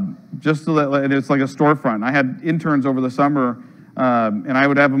 just so that it's like a storefront. I had interns over the summer, and I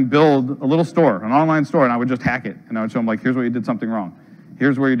would have them build a little store, an online store, and I would just hack it. And I would show them, like, here's where you did something wrong.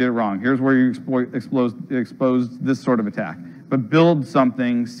 Here's where you did it wrong. Here's where you exposed this sort of attack. But build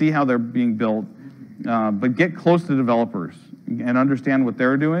something, see how they're being built, but get close to developers and understand what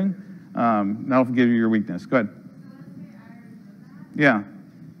they're doing. That'll give you your weakness. Go ahead. Yeah.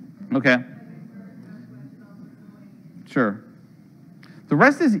 Okay. Sure. The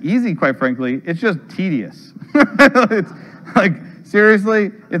rest is easy, quite frankly. It's just tedious. It's like,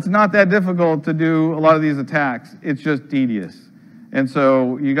 seriously, it's not that difficult to do a lot of these attacks. It's just tedious. And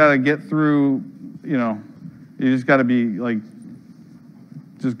so you got to get through, you know, you just got to be like,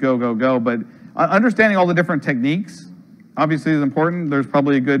 just go, go, go. But understanding all the different techniques obviously is important. There's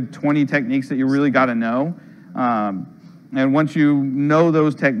probably a good 20 techniques that you really got to know. And once you know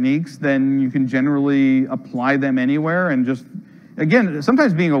those techniques, then you can generally apply them anywhere. And just, again,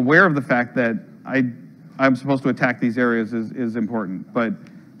 sometimes being aware of the fact that I'm supposed to attack these areas is important. But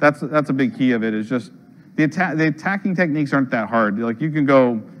that's a big key of it, is just the attacking techniques aren't that hard. Like, you can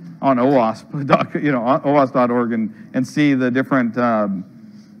go on OWASP, OWASP.org and see the different,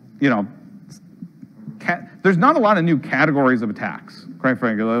 there's not a lot of new categories of attacks, quite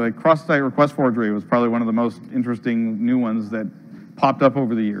frankly. Like cross-site request forgery was probably one of the most interesting new ones that popped up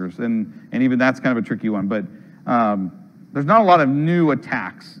over the years, and even that's kind of a tricky one. But there's not a lot of new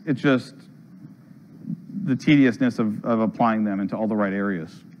attacks. It's just the tediousness of applying them into all the right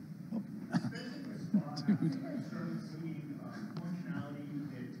areas.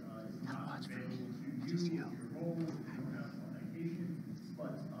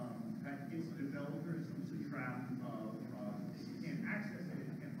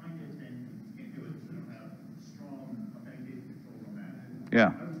 Yeah.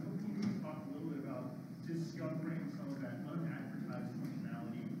 I was hoping you could talk a little bit about discovering some of that unadvertised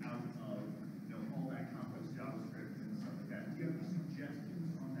functionality out of all that complex JavaScript and stuff like that. Do you have any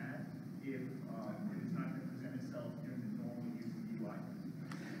suggestions on that if it's not going to present itself during the normal use of the UI?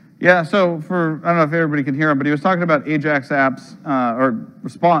 Yeah, so I don't know if everybody can hear him, but he was talking about Ajax apps or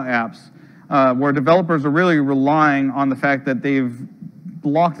SPA apps where developers are really relying on the fact that they've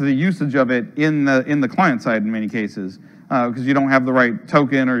blocked the usage of it in the client side in many cases. Because you don't have the right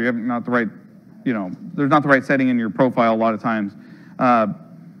token, or you have not the right, there's not the right setting in your profile a lot of times. And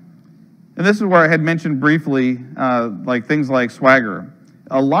this is where I had mentioned briefly, like things like Swagger.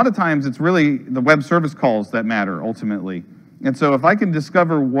 A lot of times it's really the web service calls that matter ultimately. And so if I can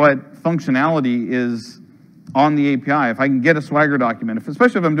discover what functionality is on the API, if I can get a Swagger document,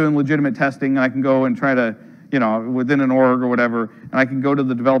 especially if I'm doing legitimate testing, and I can go and try to, within an org or whatever, and I can go to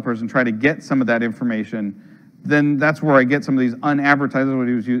the developers and try to get some of that information, then that's where I get some of these unadvertised,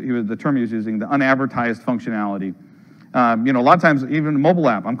 the term he was using, the unadvertised functionality. A lot of times, even a mobile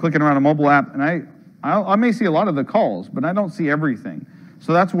app, I'm clicking around a mobile app, and I may see a lot of the calls, but I don't see everything.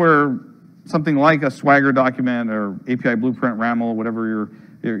 So that's where something like a Swagger document or API Blueprint, RAML, whatever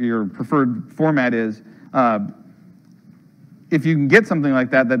your preferred format is, if you can get something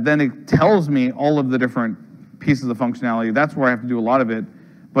like that, then it tells me all of the different pieces of functionality. That's where I have to do a lot of it.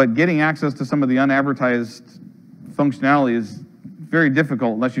 But getting access to some of the unadvertised functionality is very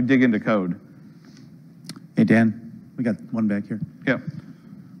difficult unless you dig into code. Hey, Dan, we got one back here. Yeah.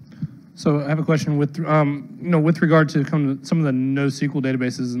 So I have a question with, with regard to some of the NoSQL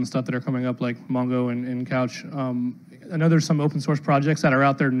databases and stuff that are coming up, like Mongo and Couch. I know there's some open source projects that are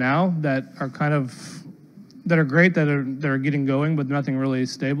out there now that are that are great, that are getting going, but nothing really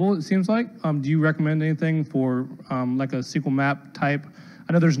stable, it seems like. Do you recommend anything for like a SQL map type?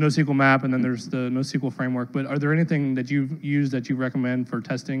 I know there's NoSQL map and then there's the NoSQL framework, but are there anything that you've used that you recommend for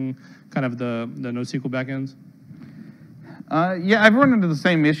testing kind of the NoSQL backends? Yeah, I've run into the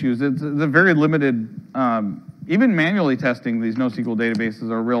same issues. It's a very limited, even manually testing these NoSQL databases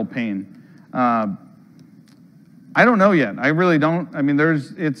are a real pain. I don't know yet. I really don't. I mean,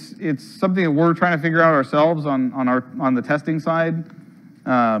 it's something that we're trying to figure out ourselves on the testing side.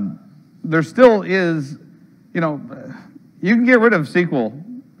 There still is, you can get rid of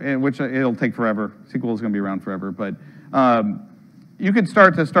SQL, which it'll take forever. SQL is going to be around forever, but you could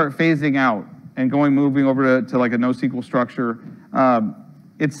start phasing out and moving over to like a NoSQL structure.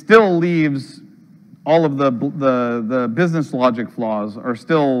 It still leaves all of the business logic flaws are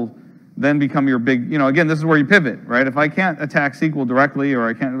still then become your big, again, this is where you pivot, right? If I can't attack SQL directly or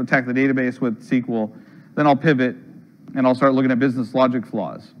I can't attack the database with SQL, then I'll pivot and I'll start looking at business logic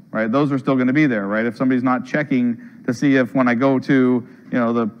flaws, right? Those are still going to be there, right? If somebody's not checking to see if when I go to,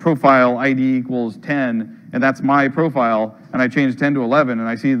 the profile ID equals 10, and that's my profile, and I change 10 to 11, and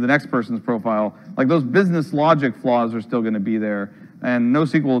I see the next person's profile, like those business logic flaws are still going to be there. And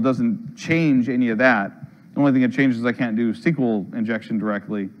NoSQL doesn't change any of that. The only thing it changes is I can't do SQL injection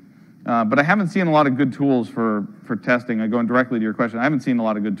directly. But I haven't seen a lot of good tools for testing. Going directly to your question, I haven't seen a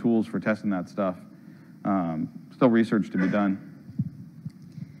lot of good tools for testing that stuff. Still research to be done.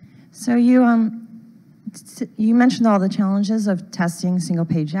 So you mentioned all the challenges of testing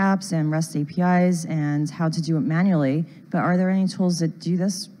single-page apps and REST APIs and how to do it manually, but are there any tools that do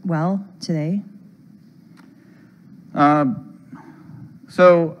this well today?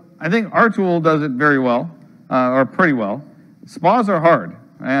 So I think our tool does it very well, or pretty well. SPAs are hard.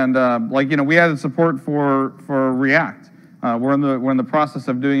 And we added support for React. We're in the process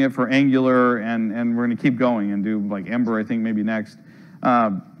of doing it for Angular, and we're going to keep going and do like Ember, I think maybe next.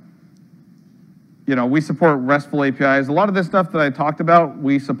 we support RESTful APIs. A lot of this stuff that I talked about,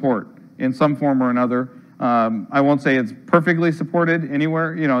 we support in some form or another. I won't say it's perfectly supported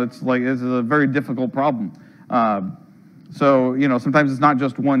anywhere. It's a very difficult problem. So, sometimes it's not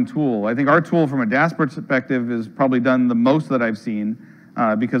just one tool. I think our tool from a DAS perspective has probably done the most that I've seen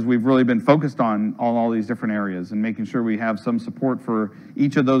because we've really been focused on all these different areas and making sure we have some support for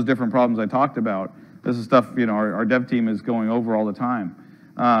each of those different problems I talked about. This is stuff, our dev team is going over all the time.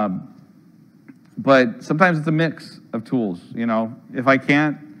 But sometimes it's a mix of tools. If I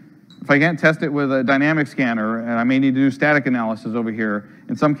can't test it with a dynamic scanner, and I may need to do static analysis over here,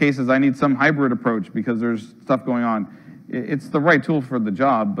 in some cases I need some hybrid approach because there's stuff going on. It's the right tool for the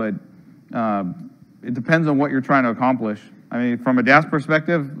job, but it depends on what you're trying to accomplish. I mean, from a DAS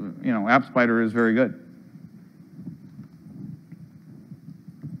perspective, AppSpider is very good.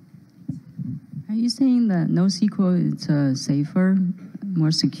 Are you saying that NoSQL is safer,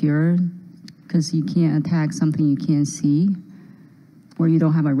 more secure, because you can't attack something you can't see, or you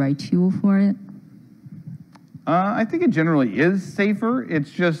don't have a right tool for it? I think it generally is safer.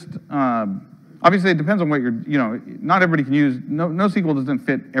 It's just, obviously it depends on what not everybody can use, NoSQL doesn't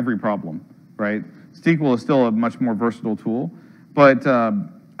fit every problem, right? SQL is still a much more versatile tool, but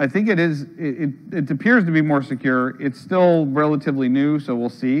I think it appears to be more secure. It's still relatively new, so we'll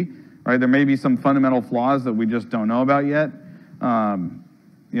see, right? There may be some fundamental flaws that we just don't know about yet.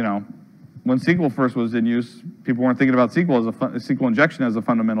 When SQL first was in use, people weren't thinking about SQL injection as a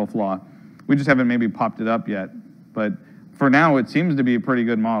fundamental flaw. We just haven't maybe popped it up yet. But for now, it seems to be a pretty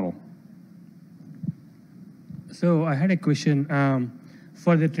good model. So I had a question.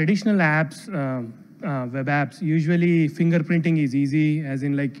 For the traditional apps, web apps, usually fingerprinting is easy, as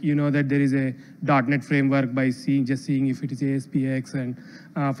in that there is a .NET framework by just seeing if it is ASPX, and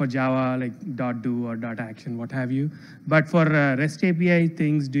for Java, .do or .action, what have you. But for REST API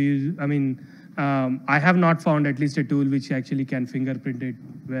things, I have not found at least a tool which actually can fingerprint it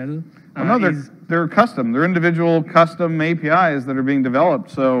well. They're custom. They're individual custom APIs that are being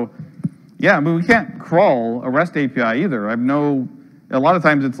developed. So, yeah, we can't crawl a REST API either. A lot of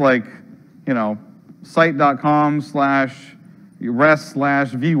times it's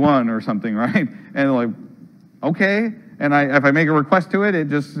site.com/rest/v1 or something, right? And okay. And if I make a request to it, it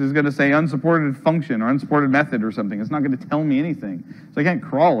just is going to say unsupported function or unsupported method or something. It's not going to tell me anything. So I can't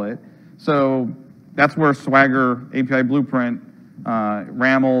crawl it. So that's where Swagger, API Blueprint,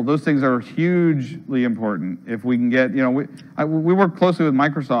 RAML, those things are hugely important. If we can get, we work closely with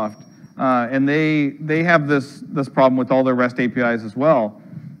Microsoft, and they have this problem with all their REST APIs as well.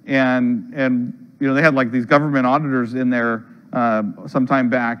 And they had these government auditors in there some time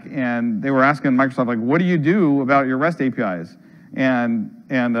back, and they were asking Microsoft, what do you do about your REST APIs? And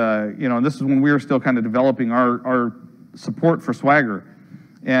this is when we were still kind of developing our support for Swagger,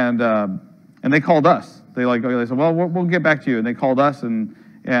 and they called us. They said, well, we'll get back to you. And they called us and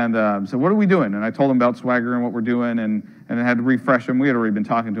said, what are we doing? And I told them about Swagger and what we're doing, and I had to refresh them. We had already been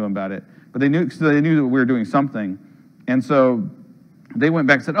talking to them about it, but they knew that we were doing something, and so they went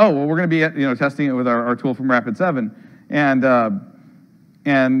back and said, oh, well, we're going to be testing it with our tool from Rapid7. And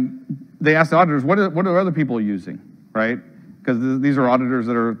they asked the auditors, what are other people using, right? Because these are auditors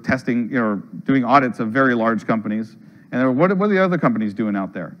that are testing, doing audits of very large companies. And what are the other companies doing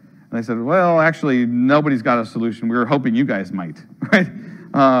out there? And they said, well, actually, nobody's got a solution. We were hoping you guys might, right?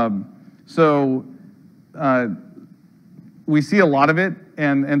 We see a lot of it.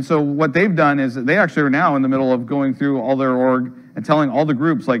 And so what they've done is they actually are now in the middle of going through all their org and telling all the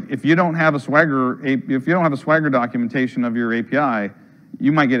groups, if you don't have a Swagger documentation of your API,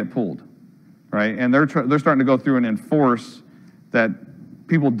 you might get it pulled, right? And they're starting to go through and enforce that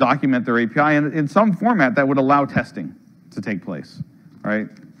people document their API in some format that would allow testing to take place, right?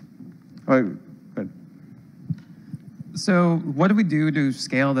 Good. So what do we do to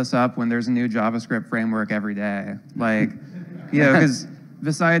scale this up when there's a new JavaScript framework every day? Because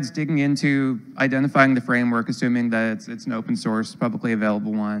besides digging into identifying the framework, assuming that it's an open source, publicly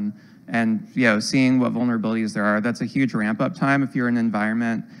available one, and seeing what vulnerabilities there are, that's a huge ramp up time if you're in an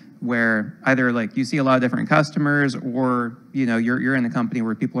environment where either you see a lot of different customers, or you're in a company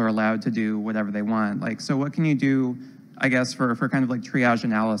where people are allowed to do whatever they want. So what can you do, I guess, for kind of triage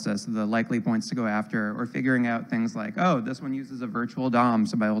analysis, the likely points to go after, or figuring out things oh, this one uses a virtual DOM,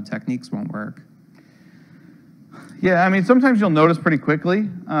 so my old techniques won't work? Yeah, sometimes you'll notice pretty quickly.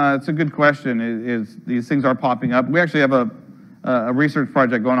 It's a good question. These things are popping up. We actually have a research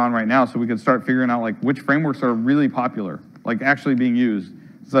project going on right now, so we can start figuring out which frameworks are really popular, actually being used.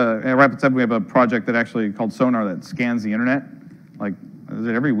 So at Rapid7, we have a project that actually called Sonar that scans the internet, is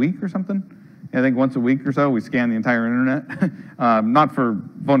it every week or something? I think once a week or so, we scan the entire internet. Not for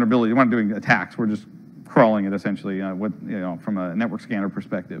vulnerability. We're not doing attacks. We're just crawling it essentially from a network scanner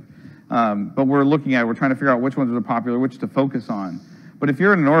perspective. But we're trying to figure out which ones are popular, which to focus on. But if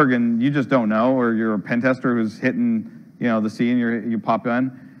you're in an org and you just don't know, or you're a pen tester who's hitting the scene, you pop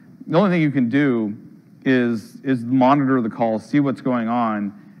in, the only thing you can do is monitor the calls, see what's going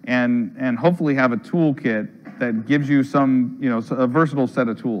on, and hopefully have a toolkit that gives you a versatile set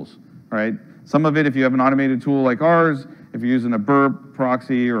of tools, right? Some of it, if you have an automated tool like ours, if you're using a burp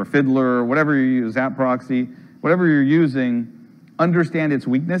proxy or a fiddler or whatever you use, app proxy, whatever you're using, understand its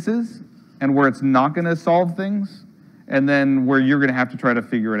weaknesses and where it's not going to solve things, and then where you're going to have to try to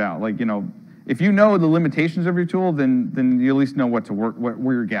figure it out. Like, if you know the limitations of your tool, then you at least know what to work,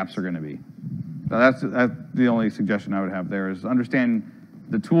 where your gaps are going to be. So that's the only suggestion I would have there, is understand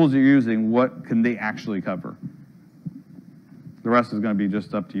the tools you're using, what can they actually cover. The rest is going to be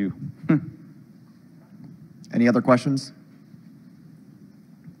just up to you. Any other questions?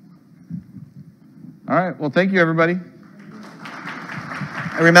 All right, well, thank you, everybody.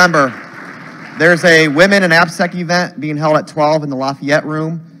 And remember, there's a Women in AppSec event being held at 12 in the Lafayette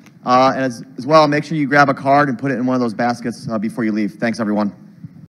room. And as well, make sure you grab a card and put it in one of those baskets before you leave. Thanks, everyone.